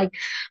was like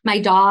my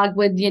dog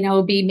would,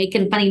 be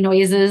making funny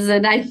noises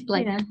and I'd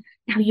like,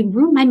 now you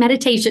ruined my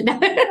meditation.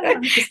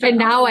 And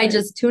now I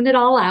just tune it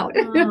all out.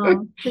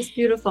 Just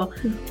beautiful.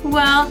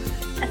 Well,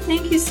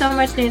 thank you so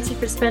much, Nancy,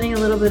 for spending a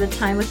little bit of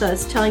time with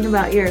us, telling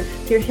about your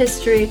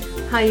history,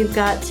 how you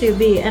got to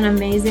be an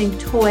amazing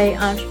toy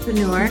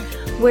entrepreneur,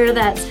 where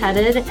that's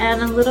headed,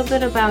 and a little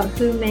bit about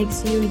who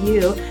makes you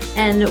you,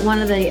 and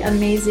one of the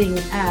amazing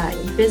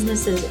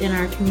businesses in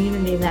our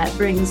community that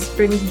brings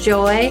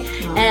joy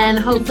and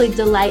hopefully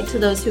delight to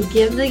those who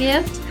give the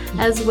gift,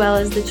 as well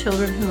as the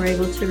children who are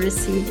able to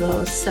receive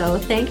those. So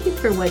thank you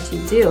for what you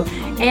do.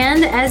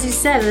 And as you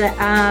said,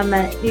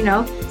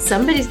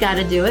 somebody's got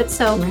to do it.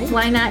 So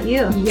why not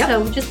you? Yep.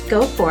 So just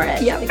go for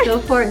it. Yep. Go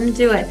for it and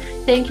do it.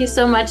 Thank you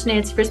so much,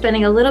 Nancy, for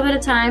spending a little bit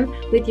of time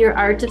with your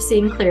art of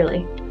seeing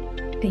clearly.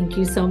 Thank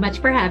you so much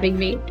for having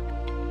me.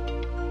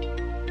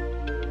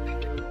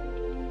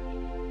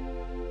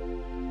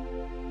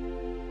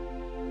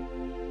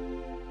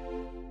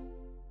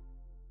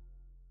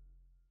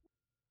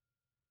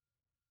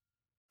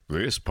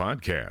 This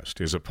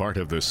podcast is a part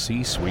of the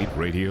C-Suite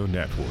Radio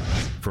Network.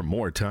 For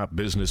more top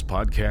business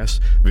podcasts,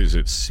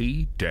 visit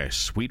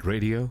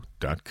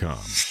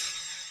c-suiteradio.com.